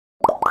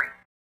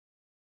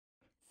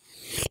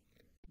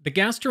The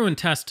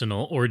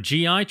gastrointestinal or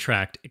GI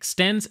tract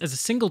extends as a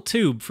single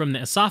tube from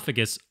the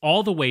esophagus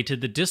all the way to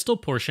the distal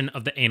portion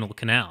of the anal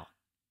canal.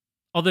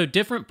 Although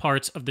different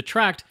parts of the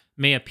tract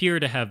may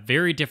appear to have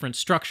very different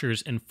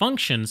structures and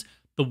functions,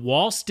 the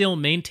wall still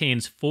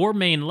maintains four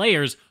main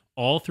layers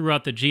all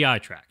throughout the GI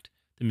tract: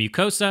 the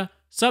mucosa,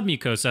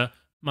 submucosa,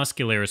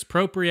 muscularis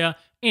propria,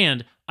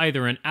 and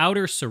either an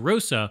outer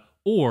serosa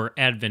or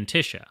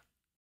adventitia.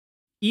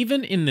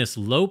 Even in this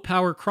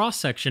low-power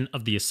cross-section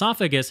of the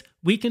esophagus,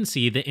 we can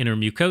see the inner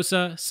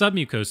mucosa,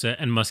 submucosa,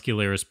 and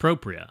muscularis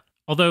propria,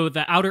 although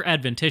the outer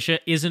adventitia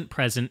isn't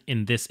present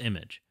in this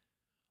image.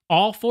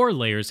 All four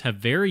layers have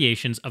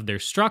variations of their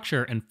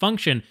structure and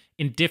function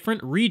in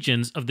different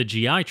regions of the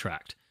GI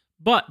tract,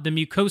 but the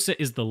mucosa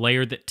is the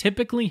layer that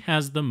typically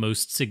has the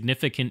most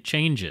significant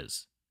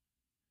changes.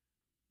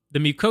 The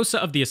mucosa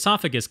of the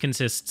esophagus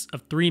consists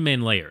of three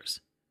main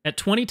layers. At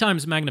 20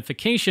 times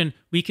magnification,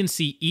 we can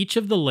see each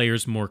of the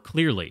layers more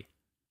clearly: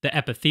 the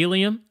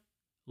epithelium,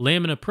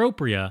 lamina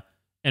propria,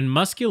 and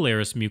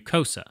muscularis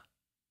mucosa.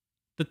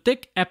 The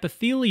thick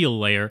epithelial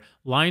layer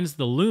lines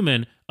the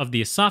lumen of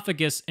the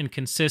esophagus and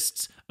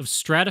consists of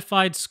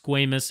stratified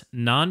squamous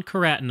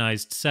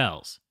non-keratinized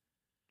cells,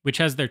 which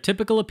has their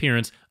typical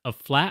appearance of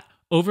flat,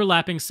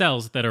 overlapping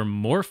cells that are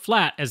more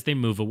flat as they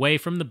move away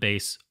from the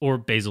base or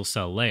basal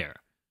cell layer.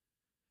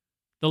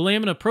 The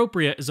lamina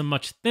propria is a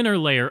much thinner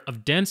layer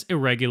of dense,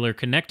 irregular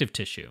connective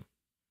tissue.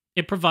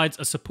 It provides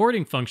a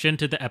supporting function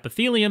to the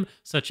epithelium,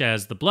 such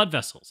as the blood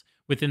vessels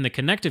within the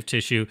connective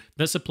tissue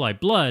that supply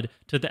blood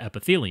to the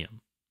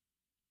epithelium.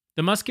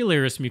 The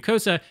muscularis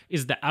mucosa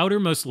is the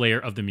outermost layer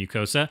of the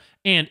mucosa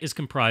and is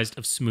comprised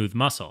of smooth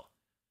muscle.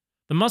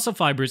 The muscle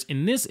fibers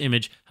in this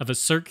image have a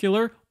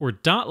circular or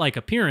dot-like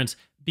appearance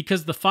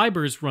because the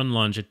fibers run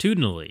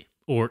longitudinally,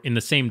 or in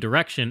the same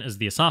direction as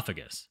the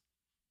esophagus.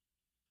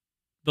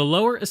 The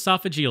lower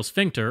esophageal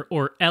sphincter,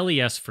 or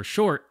LES for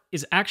short,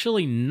 is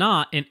actually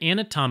not an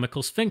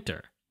anatomical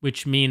sphincter,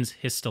 which means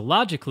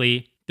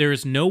histologically there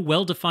is no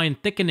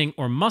well-defined thickening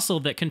or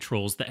muscle that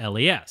controls the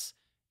LES.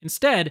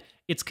 Instead,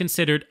 it's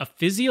considered a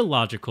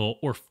physiological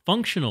or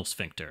functional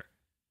sphincter.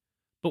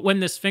 But when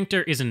this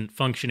sphincter isn't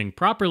functioning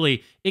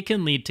properly, it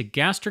can lead to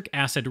gastric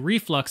acid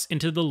reflux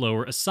into the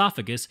lower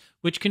esophagus,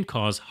 which can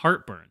cause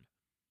heartburn.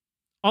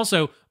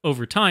 Also,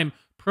 over time,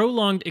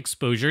 prolonged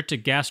exposure to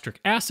gastric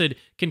acid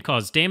can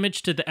cause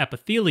damage to the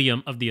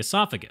epithelium of the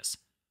esophagus.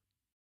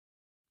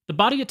 The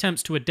body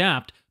attempts to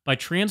adapt by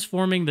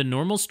transforming the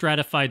normal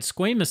stratified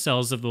squamous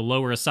cells of the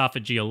lower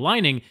esophageal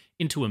lining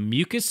into a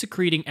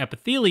mucus-secreting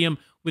epithelium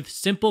with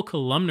simple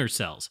columnar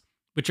cells,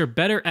 which are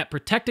better at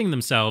protecting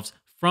themselves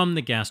from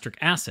the gastric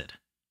acid.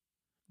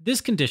 This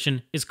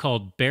condition is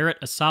called Barrett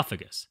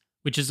esophagus,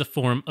 which is a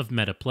form of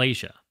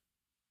metaplasia.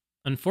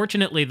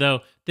 Unfortunately,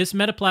 though, this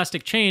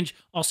metaplastic change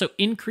also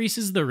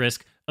increases the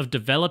risk of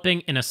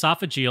developing an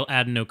esophageal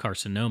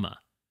adenocarcinoma.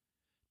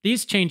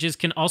 These changes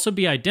can also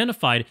be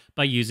identified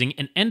by using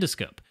an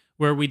endoscope,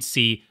 where we'd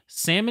see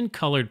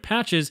salmon-colored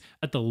patches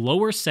at the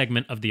lower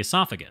segment of the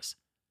esophagus.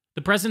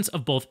 The presence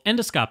of both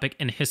endoscopic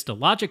and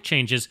histologic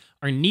changes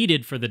are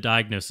needed for the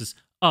diagnosis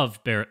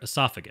of Barrett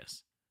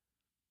esophagus.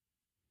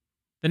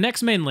 The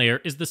next main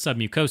layer is the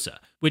submucosa,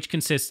 which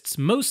consists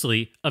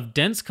mostly of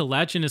dense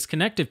collagenous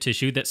connective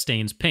tissue that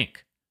stains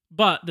pink.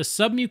 But the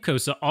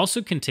submucosa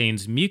also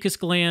contains mucus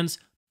glands,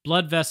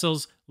 blood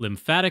vessels,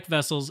 lymphatic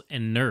vessels,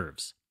 and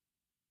nerves.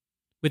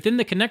 Within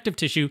the connective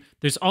tissue,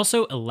 there's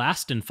also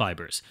elastin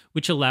fibers,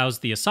 which allows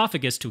the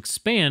esophagus to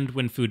expand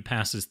when food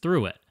passes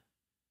through it.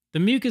 The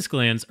mucus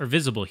glands are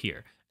visible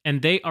here,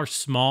 and they are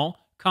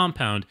small,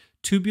 compound,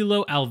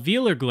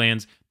 tubulo-alveolar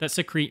glands that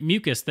secrete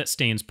mucus that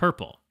stains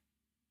purple.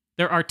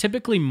 There are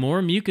typically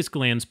more mucus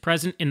glands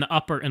present in the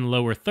upper and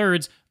lower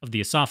thirds of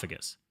the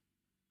esophagus.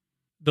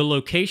 The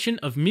location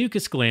of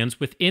mucus glands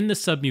within the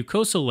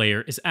submucosal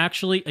layer is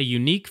actually a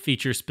unique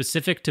feature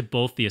specific to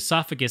both the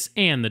esophagus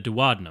and the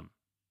duodenum.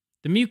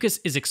 The mucus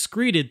is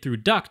excreted through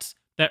ducts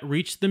that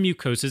reach the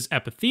mucosa's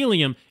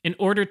epithelium in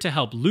order to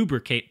help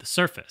lubricate the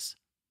surface.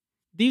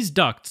 These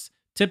ducts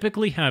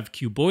typically have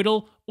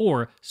cuboidal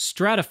or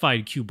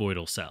stratified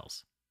cuboidal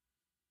cells.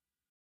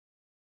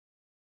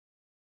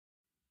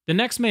 The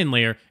next main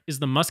layer is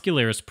the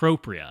muscularis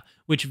propria,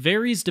 which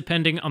varies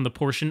depending on the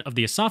portion of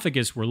the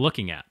esophagus we're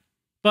looking at.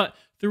 But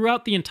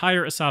throughout the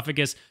entire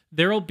esophagus,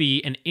 there will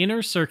be an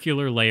inner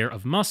circular layer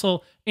of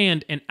muscle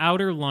and an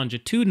outer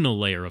longitudinal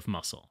layer of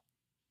muscle.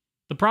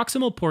 The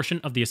proximal portion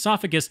of the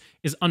esophagus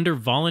is under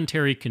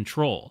voluntary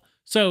control,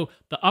 so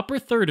the upper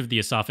third of the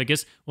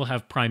esophagus will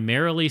have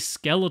primarily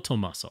skeletal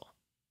muscle.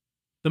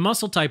 The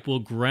muscle type will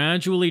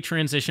gradually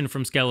transition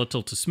from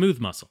skeletal to smooth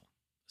muscle.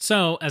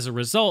 So, as a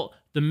result,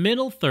 the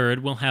middle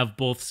third will have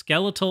both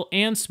skeletal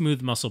and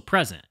smooth muscle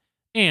present,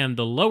 and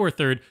the lower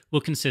third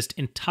will consist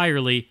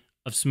entirely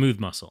of smooth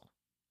muscle.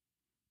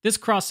 This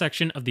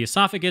cross-section of the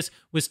esophagus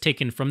was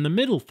taken from the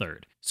middle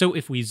third, so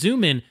if we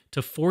zoom in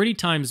to 40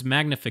 times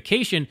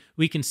magnification,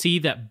 we can see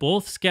that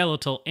both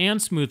skeletal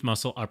and smooth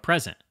muscle are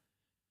present.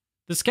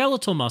 The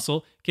skeletal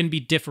muscle can be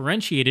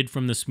differentiated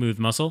from the smooth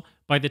muscle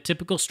by the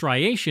typical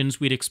striations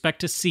we'd expect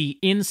to see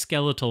in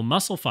skeletal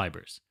muscle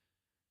fibers.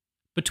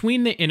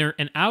 Between the inner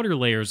and outer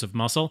layers of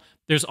muscle,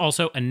 there's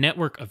also a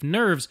network of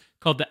nerves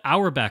called the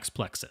Auerbach's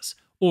plexus,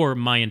 or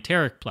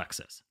myenteric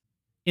plexus.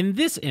 In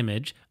this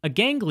image, a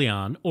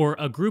ganglion, or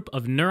a group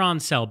of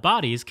neuron cell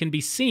bodies, can be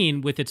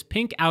seen with its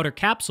pink outer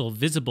capsule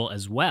visible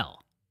as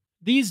well.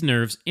 These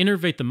nerves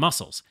innervate the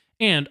muscles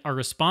and are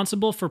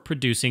responsible for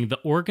producing the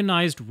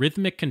organized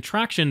rhythmic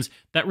contractions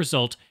that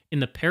result in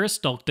the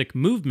peristaltic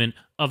movement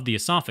of the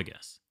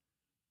esophagus.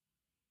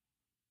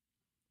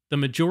 The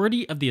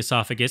majority of the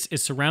esophagus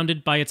is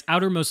surrounded by its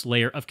outermost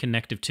layer of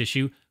connective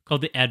tissue called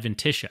the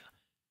adventitia.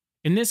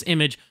 In this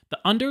image, the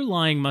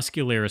underlying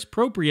muscularis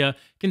propria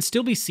can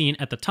still be seen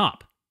at the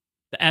top.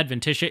 The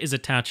adventitia is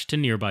attached to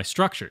nearby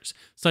structures,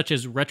 such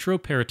as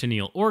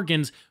retroperitoneal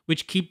organs,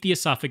 which keep the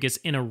esophagus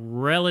in a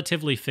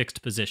relatively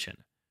fixed position.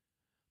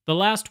 The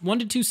last 1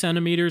 to 2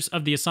 centimeters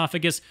of the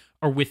esophagus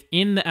are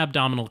within the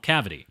abdominal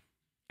cavity,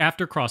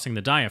 after crossing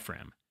the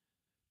diaphragm.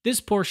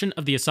 This portion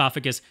of the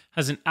esophagus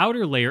has an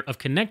outer layer of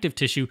connective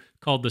tissue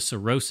called the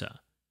serosa.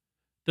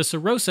 The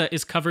serosa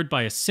is covered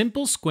by a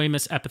simple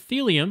squamous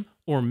epithelium,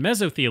 or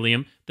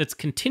mesothelium, that's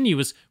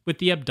continuous with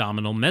the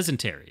abdominal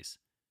mesenteries.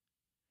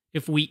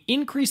 If we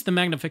increase the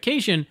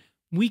magnification,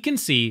 we can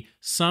see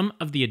some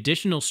of the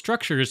additional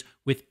structures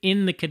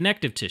within the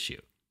connective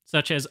tissue,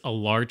 such as a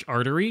large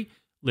artery,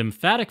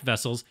 lymphatic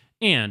vessels,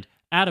 and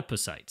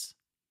adipocytes.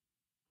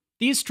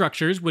 These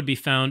structures would be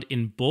found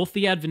in both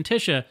the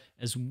adventitia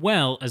as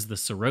well as the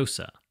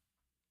serosa.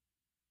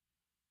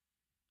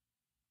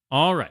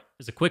 Alright,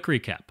 as a quick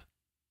recap.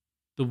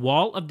 The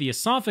wall of the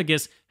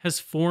esophagus has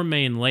 4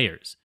 main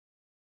layers: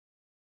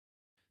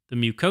 the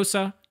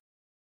mucosa,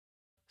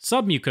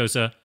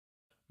 submucosa,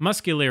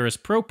 muscularis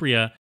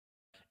propria,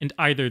 and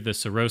either the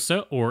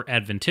serosa or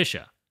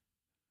adventitia.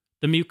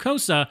 The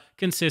mucosa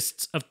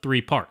consists of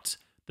 3 parts: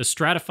 the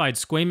stratified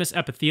squamous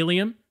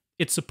epithelium,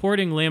 its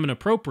supporting lamina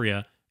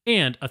propria,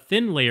 and a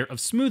thin layer of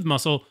smooth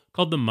muscle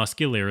called the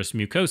muscularis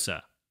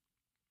mucosa.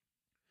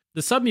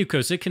 The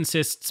submucosa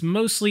consists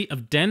mostly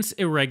of dense,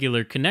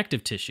 irregular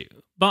connective tissue,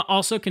 but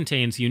also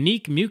contains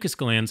unique mucus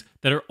glands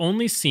that are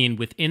only seen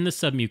within the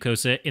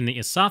submucosa in the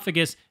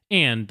esophagus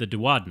and the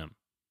duodenum.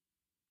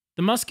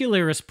 The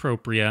muscularis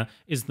propria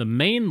is the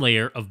main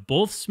layer of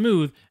both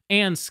smooth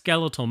and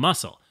skeletal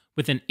muscle,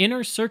 with an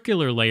inner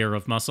circular layer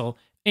of muscle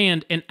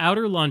and an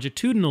outer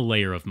longitudinal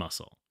layer of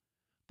muscle.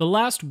 The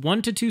last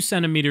 1 to 2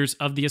 centimeters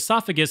of the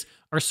esophagus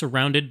are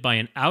surrounded by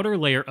an outer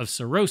layer of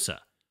serosa,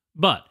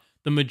 but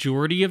the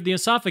majority of the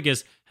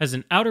esophagus has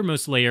an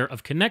outermost layer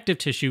of connective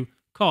tissue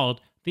called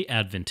the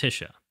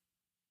adventitia.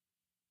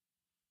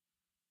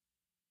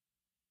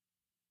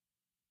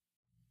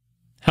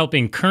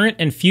 Helping current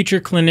and future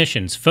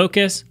clinicians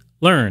focus,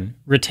 learn,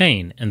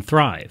 retain, and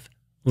thrive.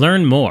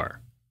 Learn more